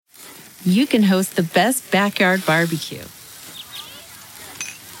you can host the best backyard barbecue.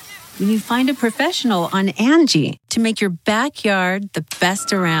 When you find a professional on Angie to make your backyard the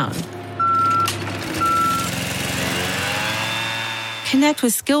best around. Connect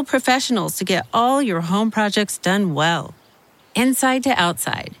with skilled professionals to get all your home projects done well. Inside to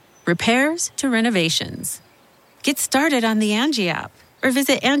outside, repairs to renovations. Get started on the Angie app or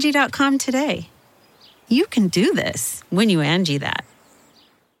visit Angie.com today. You can do this when you Angie that.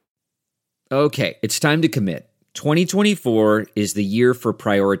 Okay, it's time to commit. 2024 is the year for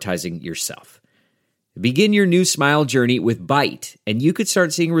prioritizing yourself. Begin your new smile journey with Byte, and you could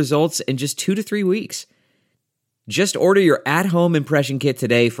start seeing results in just 2 to 3 weeks. Just order your at-home impression kit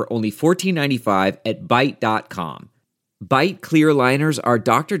today for only $14.95 at Byte.com. Byte clear aligners are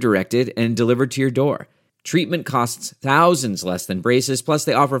doctor-directed and delivered to your door. Treatment costs thousands less than braces, plus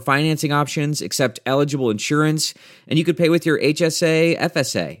they offer financing options, accept eligible insurance, and you could pay with your HSA,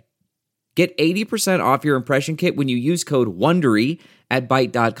 FSA. Get 80% off your impression kit when you use code WONDERY at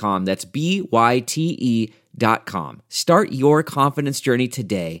Byte.com. That's BYTE.com. Start your confidence journey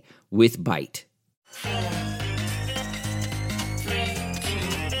today with Byte.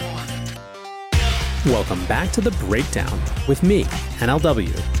 Welcome back to The Breakdown with me,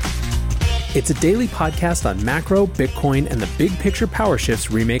 NLW. It's a daily podcast on macro, Bitcoin, and the big picture power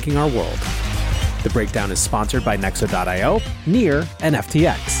shifts remaking our world. The Breakdown is sponsored by Nexo.io, Near, and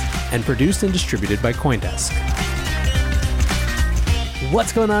FTX, and produced and distributed by CoinDesk.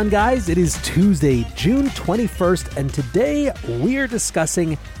 What's going on, guys? It is Tuesday, June 21st, and today we're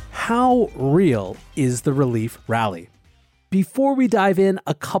discussing how real is the relief rally. Before we dive in,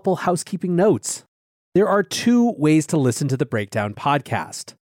 a couple housekeeping notes. There are 2 ways to listen to the Breakdown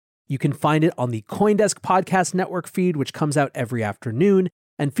podcast. You can find it on the CoinDesk Podcast Network feed, which comes out every afternoon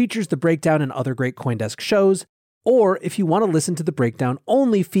and features the Breakdown and other great CoinDesk shows. Or if you want to listen to the Breakdown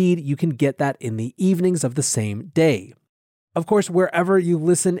only feed, you can get that in the evenings of the same day. Of course, wherever you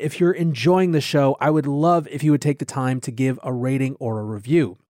listen, if you're enjoying the show, I would love if you would take the time to give a rating or a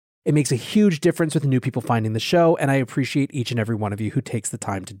review. It makes a huge difference with new people finding the show, and I appreciate each and every one of you who takes the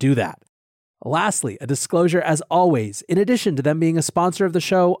time to do that. Lastly, a disclosure as always, in addition to them being a sponsor of the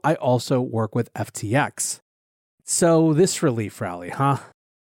show, I also work with FTX. So this relief rally, huh?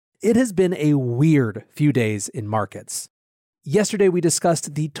 It has been a weird few days in markets. Yesterday we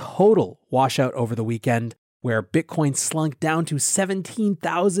discussed the total washout over the weekend, where Bitcoin slunk down to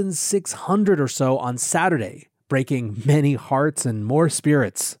 17,600 or so on Saturday, breaking many hearts and more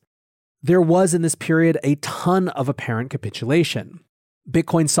spirits. There was in this period a ton of apparent capitulation.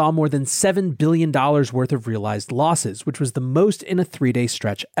 Bitcoin saw more than $7 billion worth of realized losses, which was the most in a 3-day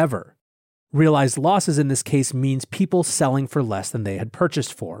stretch ever. Realized losses in this case means people selling for less than they had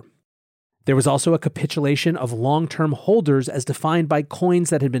purchased for. There was also a capitulation of long-term holders as defined by coins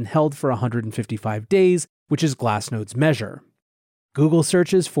that had been held for 155 days, which is Glassnode's measure. Google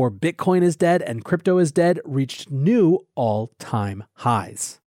searches for Bitcoin is dead and crypto is dead reached new all-time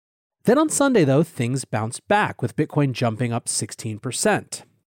highs. Then on Sunday, though, things bounced back, with Bitcoin jumping up 16%.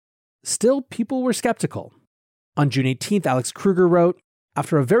 Still, people were skeptical. On June 18th, Alex Kruger wrote,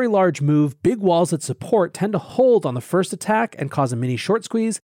 "After a very large move, big walls at support tend to hold on the first attack and cause a mini short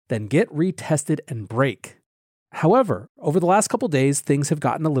squeeze, then get retested and break. However, over the last couple days, things have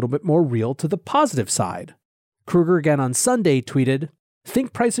gotten a little bit more real to the positive side." Kruger again on Sunday tweeted,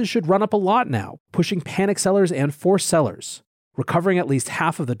 "Think prices should run up a lot now, pushing panic sellers and forced sellers. Recovering at least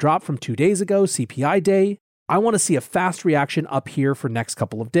half of the drop from 2 days ago, CPI day. I want to see a fast reaction up here for next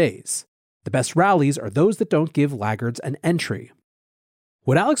couple of days. The best rallies are those that don't give laggards an entry."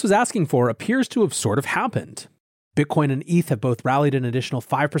 What Alex was asking for appears to have sort of happened. Bitcoin and ETH have both rallied an additional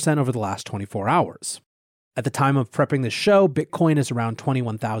 5% over the last 24 hours. At the time of prepping this show, Bitcoin is around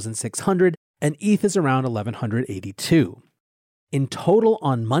 21,600 and ETH is around 1,182. In total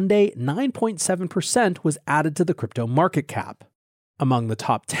on Monday, 9.7% was added to the crypto market cap. Among the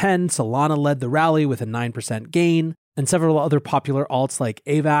top 10, Solana led the rally with a 9% gain, and several other popular alts like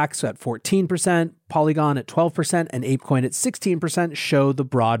AVAX at 14%, Polygon at 12%, and ApeCoin at 16% show the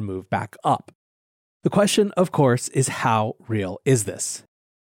broad move back up. The question, of course, is how real is this?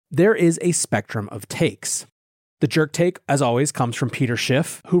 There is a spectrum of takes. The jerk take, as always, comes from Peter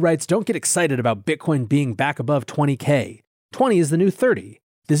Schiff, who writes, "Don't get excited about Bitcoin being back above 20K. 20 is the new 30.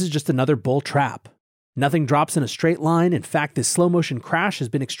 This is just another bull trap. Nothing drops in a straight line. In fact, this slow motion crash has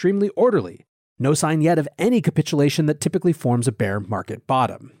been extremely orderly. No sign yet of any capitulation that typically forms a bear market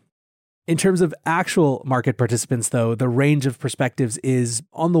bottom." In terms of actual market participants, though, the range of perspectives is,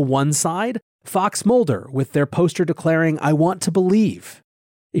 on the one side, Fox Mulder with their poster declaring, "I want to believe."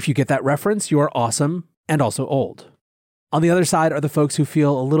 If you get that reference, you are awesome and also old. On the other side are the folks who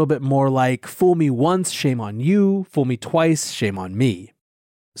feel a little bit more like, fool me once, shame on you, fool me twice, shame on me.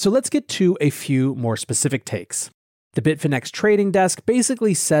 So let's get to a few more specific takes. The Bitfinex trading desk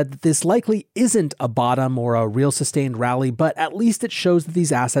basically said that this likely isn't a bottom or a real sustained rally, but at least it shows that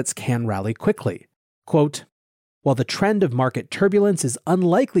these assets can rally quickly. Quote, while the trend of market turbulence is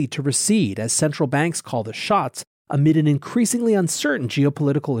unlikely to recede as central banks call the shots amid an increasingly uncertain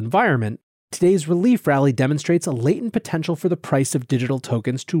geopolitical environment, today's relief rally demonstrates a latent potential for the price of digital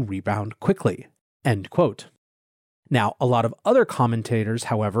tokens to rebound quickly. End quote. Now, a lot of other commentators,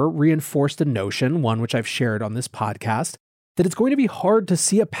 however, reinforced the notion, one which I've shared on this podcast, that it's going to be hard to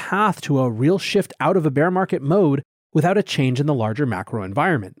see a path to a real shift out of a bear market mode without a change in the larger macro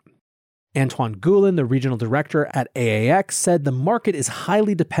environment. Antoine Goulin, the regional director at AAX, said the market is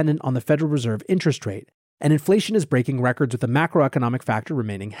highly dependent on the Federal Reserve interest rate, and inflation is breaking records with the macroeconomic factor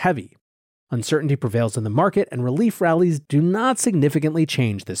remaining heavy. Uncertainty prevails in the market, and relief rallies do not significantly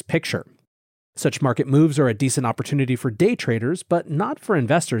change this picture. Such market moves are a decent opportunity for day traders, but not for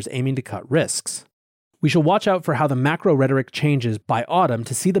investors aiming to cut risks. We shall watch out for how the macro rhetoric changes by autumn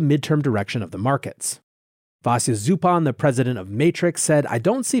to see the midterm direction of the markets. Vasya Zupan, the president of Matrix, said, I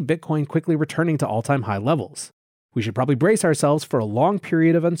don't see Bitcoin quickly returning to all-time high levels. We should probably brace ourselves for a long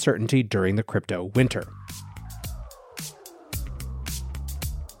period of uncertainty during the crypto winter.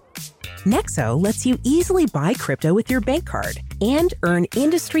 Nexo lets you easily buy crypto with your bank card and earn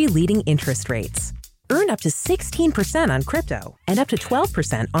industry-leading interest rates. Earn up to 16% on crypto and up to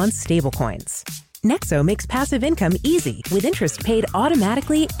 12% on stablecoins. Nexo makes passive income easy with interest paid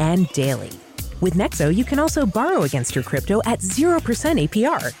automatically and daily. With Nexo, you can also borrow against your crypto at 0%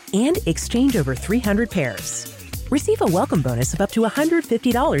 APR and exchange over 300 pairs. Receive a welcome bonus of up to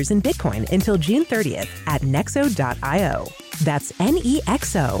 $150 in Bitcoin until June 30th at nexo.io. That's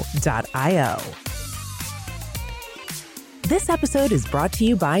nexo.io. This episode is brought to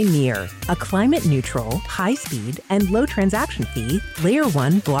you by Near, a climate-neutral, high-speed, and low transaction fee Layer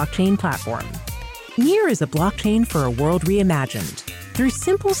 1 blockchain platform. Near is a blockchain for a world reimagined. Through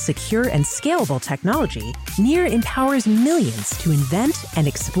simple, secure, and scalable technology, Near empowers millions to invent and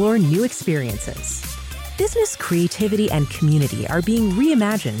explore new experiences. Business, creativity, and community are being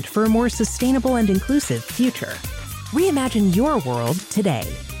reimagined for a more sustainable and inclusive future. Reimagine your world today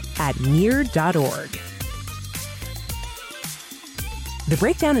at near.org. The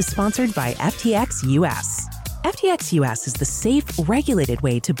Breakdown is sponsored by FTX US. FTX US is the safe, regulated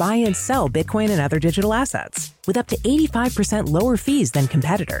way to buy and sell Bitcoin and other digital assets, with up to 85% lower fees than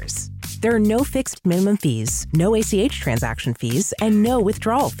competitors. There are no fixed minimum fees, no ACH transaction fees, and no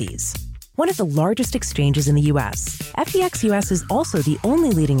withdrawal fees. One of the largest exchanges in the US, FTX US is also the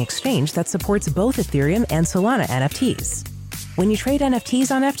only leading exchange that supports both Ethereum and Solana NFTs. When you trade NFTs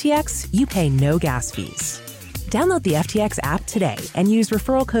on FTX, you pay no gas fees. Download the FTX app today and use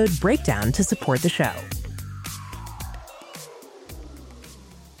referral code BREAKDOWN to support the show.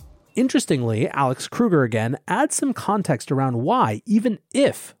 Interestingly, Alex Kruger again adds some context around why, even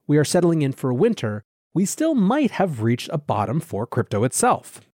if we are settling in for a winter, we still might have reached a bottom for crypto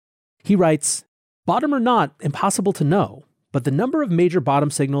itself. He writes, bottom or not, impossible to know, but the number of major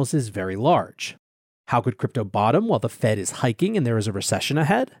bottom signals is very large. How could crypto bottom while the Fed is hiking and there is a recession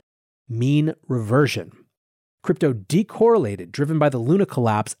ahead? Mean reversion. Crypto decorrelated, driven by the Luna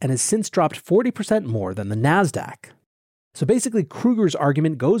collapse, and has since dropped 40% more than the NASDAQ. So basically, Kruger's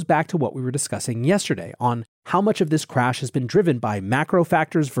argument goes back to what we were discussing yesterday on how much of this crash has been driven by macro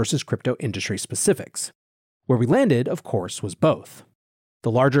factors versus crypto industry specifics. Where we landed, of course, was both. The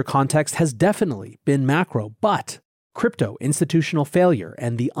larger context has definitely been macro, but crypto institutional failure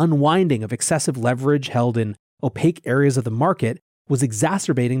and the unwinding of excessive leverage held in opaque areas of the market was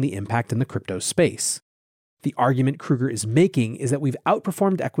exacerbating the impact in the crypto space. The argument Kruger is making is that we've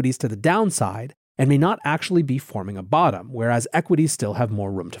outperformed equities to the downside and may not actually be forming a bottom, whereas equities still have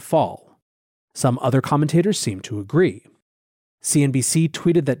more room to fall. Some other commentators seem to agree. CNBC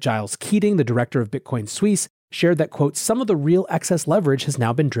tweeted that Giles Keating, the director of Bitcoin Suisse, shared that, quote, some of the real excess leverage has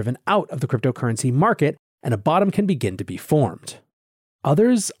now been driven out of the cryptocurrency market and a bottom can begin to be formed.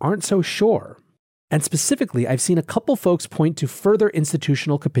 Others aren't so sure. And specifically, I've seen a couple folks point to further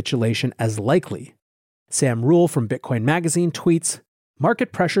institutional capitulation as likely. Sam Rule from Bitcoin Magazine tweets,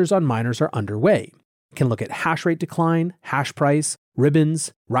 market pressures on miners are underway. Can look at hash rate decline, hash price,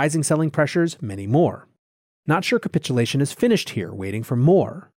 ribbons, rising selling pressures, many more. Not sure capitulation is finished here, waiting for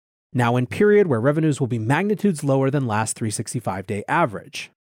more. Now in period where revenues will be magnitudes lower than last 365-day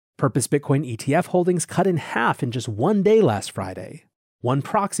average. Purpose Bitcoin ETF holdings cut in half in just one day last Friday. One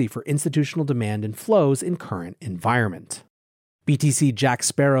proxy for institutional demand and flows in current environment. BTC Jack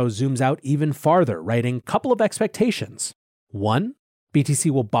Sparrow zooms out even farther, writing, couple of expectations. 1.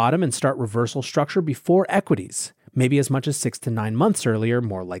 BTC will bottom and start reversal structure before equities, maybe as much as 6 to 9 months earlier,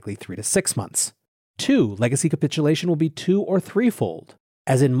 more likely 3 to 6 months. 2. Legacy capitulation will be 2 or 3-fold,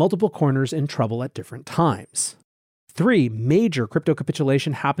 as in multiple corners in trouble at different times. 3. Major crypto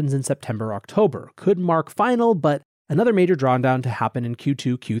capitulation happens in September-October, could mark final, but another major drawdown to happen in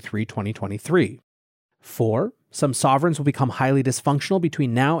Q2, Q3 2023. 4. Some sovereigns will become highly dysfunctional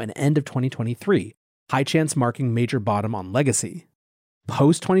between now and end of 2023, high chance marking major bottom on legacy.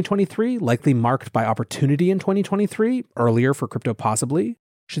 Post-2023, likely marked by opportunity in 2023, earlier for crypto possibly,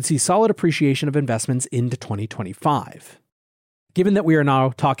 should see solid appreciation of investments into 2025. Given that we are now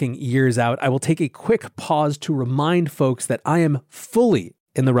talking years out, I will take a quick pause to remind folks that I am fully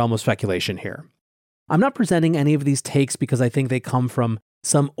in the realm of speculation here. I'm not presenting any of these takes because I think they come from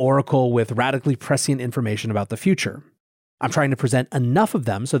some oracle with radically prescient information about the future. I'm trying to present enough of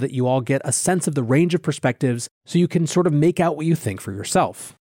them so that you all get a sense of the range of perspectives so you can sort of make out what you think for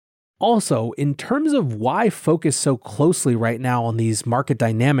yourself. Also, in terms of why focus so closely right now on these market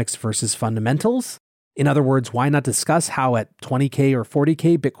dynamics versus fundamentals, in other words, why not discuss how at 20K or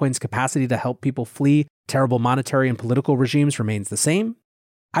 40K, Bitcoin's capacity to help people flee terrible monetary and political regimes remains the same?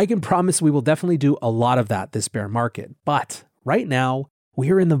 I can promise we will definitely do a lot of that this bear market, but right now,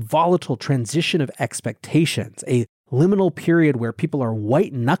 we are in the volatile transition of expectations, a liminal period where people are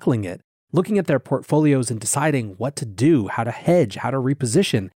white-knuckling it, looking at their portfolios and deciding what to do, how to hedge, how to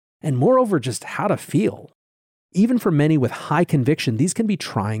reposition, and moreover, just how to feel. Even for many with high conviction, these can be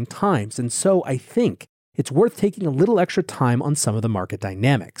trying times, and so I think it's worth taking a little extra time on some of the market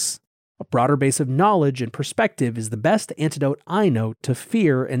dynamics. A broader base of knowledge and perspective is the best antidote I know to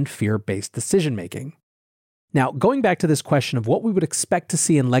fear and fear-based decision-making. Now, going back to this question of what we would expect to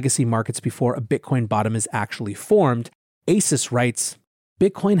see in legacy markets before a Bitcoin bottom is actually formed, Asus writes,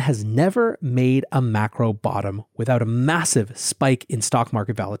 Bitcoin has never made a macro bottom without a massive spike in stock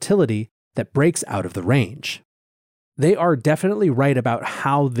market volatility that breaks out of the range. They are definitely right about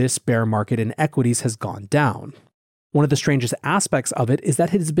how this bear market in equities has gone down. One of the strangest aspects of it is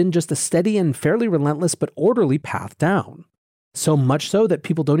that it has been just a steady and fairly relentless but orderly path down. So much so that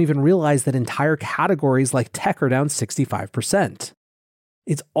people don't even realize that entire categories like tech are down 65%.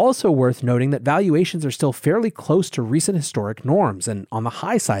 It's also worth noting that valuations are still fairly close to recent historic norms and on the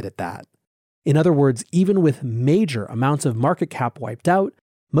high side at that. In other words, even with major amounts of market cap wiped out,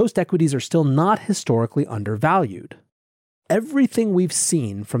 most equities are still not historically undervalued. Everything we've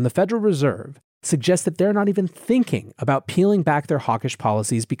seen from the Federal Reserve suggests that they're not even thinking about peeling back their hawkish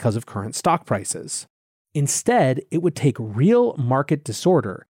policies because of current stock prices. Instead, it would take real market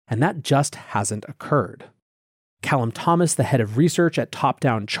disorder, and that just hasn't occurred. Callum Thomas, the head of research at Top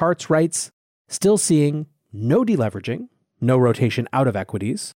Down Charts, writes, still seeing no deleveraging, no rotation out of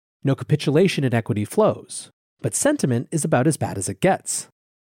equities, no capitulation in equity flows, but sentiment is about as bad as it gets.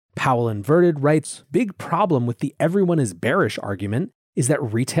 Powell Inverted writes, big problem with the everyone is bearish argument is that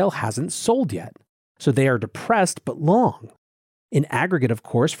retail hasn't sold yet, so they are depressed but long. In aggregate, of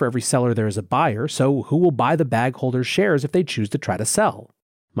course, for every seller there is a buyer, so who will buy the bag holder's shares if they choose to try to sell?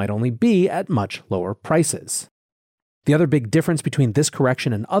 Might only be at much lower prices. The other big difference between this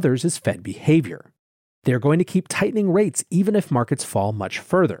correction and others is Fed behavior. They are going to keep tightening rates even if markets fall much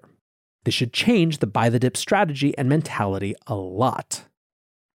further. This should change the buy the dip strategy and mentality a lot.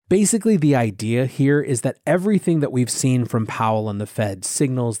 Basically, the idea here is that everything that we've seen from Powell and the Fed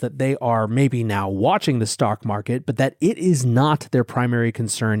signals that they are maybe now watching the stock market, but that it is not their primary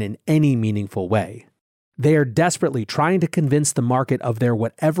concern in any meaningful way. They are desperately trying to convince the market of their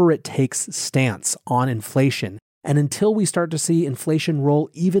whatever it takes stance on inflation, and until we start to see inflation roll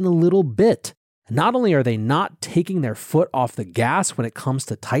even a little bit, not only are they not taking their foot off the gas when it comes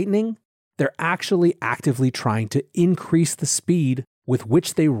to tightening, they're actually actively trying to increase the speed with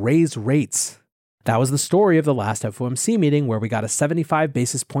which they raise rates. That was the story of the last FOMC meeting where we got a 75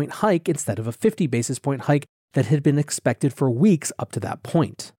 basis point hike instead of a 50 basis point hike that had been expected for weeks up to that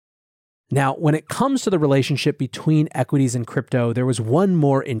point. Now, when it comes to the relationship between equities and crypto, there was one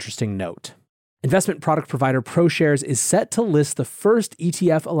more interesting note. Investment product provider ProShares is set to list the first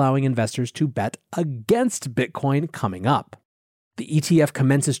ETF allowing investors to bet against Bitcoin coming up. The ETF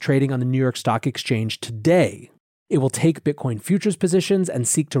commences trading on the New York Stock Exchange today. It will take Bitcoin futures positions and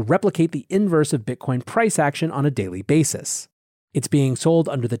seek to replicate the inverse of Bitcoin price action on a daily basis. It's being sold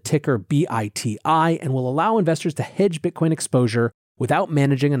under the ticker BITI and will allow investors to hedge Bitcoin exposure without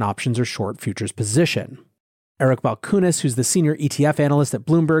managing an options or short futures position. Eric Balkunas, who's the senior ETF analyst at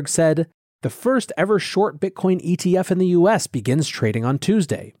Bloomberg, said, the first ever short Bitcoin ETF in the US begins trading on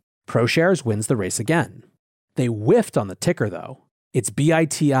Tuesday. ProShares wins the race again. They whiffed on the ticker though. It's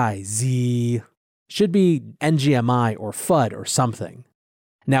BITIZ. Should be NGMI or FUD or something.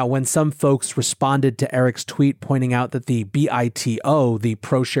 Now, when some folks responded to Eric's tweet pointing out that the BITO, the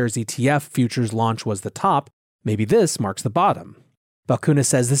ProShares ETF futures launch, was the top, maybe this marks the bottom. Balcuna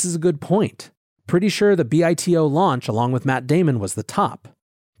says this is a good point. Pretty sure the BITO launch, along with Matt Damon, was the top.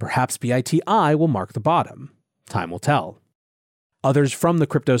 Perhaps BITI will mark the bottom. Time will tell. Others from the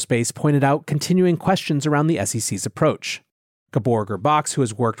crypto space pointed out continuing questions around the SEC's approach. Gabor Gurbax, who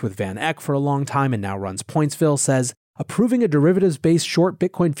has worked with Van Eck for a long time and now runs Pointsville, says approving a derivatives-based short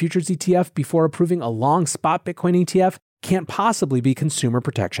Bitcoin futures ETF before approving a long spot Bitcoin ETF can't possibly be consumer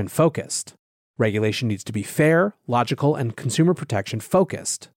protection focused. Regulation needs to be fair, logical, and consumer protection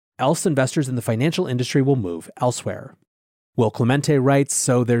focused. Else investors in the financial industry will move elsewhere. Will Clemente writes,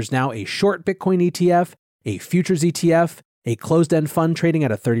 so there's now a short Bitcoin ETF, a futures ETF, a closed-end fund trading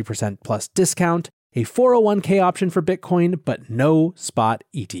at a 30% plus discount, a 401k option for Bitcoin, but no spot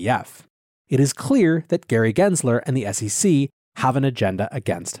ETF. It is clear that Gary Gensler and the SEC have an agenda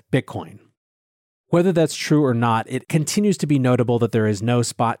against Bitcoin. Whether that's true or not, it continues to be notable that there is no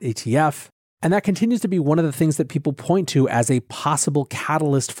spot ETF, and that continues to be one of the things that people point to as a possible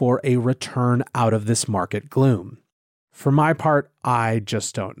catalyst for a return out of this market gloom. For my part, I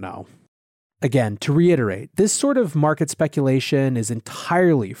just don't know. Again, to reiterate, this sort of market speculation is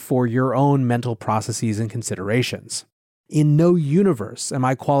entirely for your own mental processes and considerations. In no universe am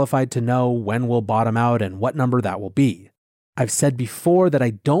I qualified to know when we'll bottom out and what number that will be. I've said before that I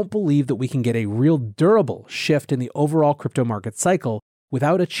don't believe that we can get a real durable shift in the overall crypto market cycle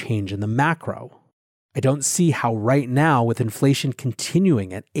without a change in the macro. I don't see how right now, with inflation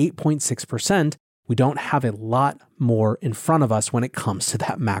continuing at 8.6%, we don't have a lot more in front of us when it comes to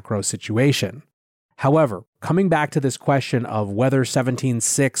that macro situation. However, coming back to this question of whether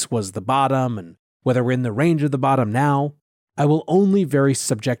 17.6 was the bottom and whether we're in the range of the bottom now, I will only very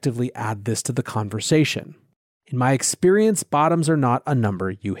subjectively add this to the conversation. In my experience, bottoms are not a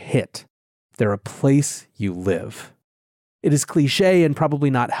number you hit. They're a place you live. It is cliche and probably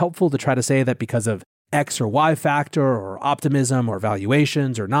not helpful to try to say that because of X or Y factor or optimism or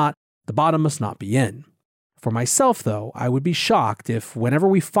valuations or not, the bottom must not be in. For myself, though, I would be shocked if whenever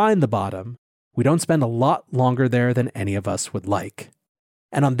we find the bottom, we don't spend a lot longer there than any of us would like.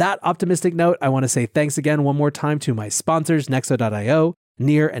 And on that optimistic note, I want to say thanks again one more time to my sponsors, Nexo.io,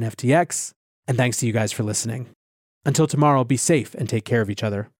 Near, and FTX, and thanks to you guys for listening. Until tomorrow, be safe and take care of each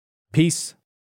other. Peace.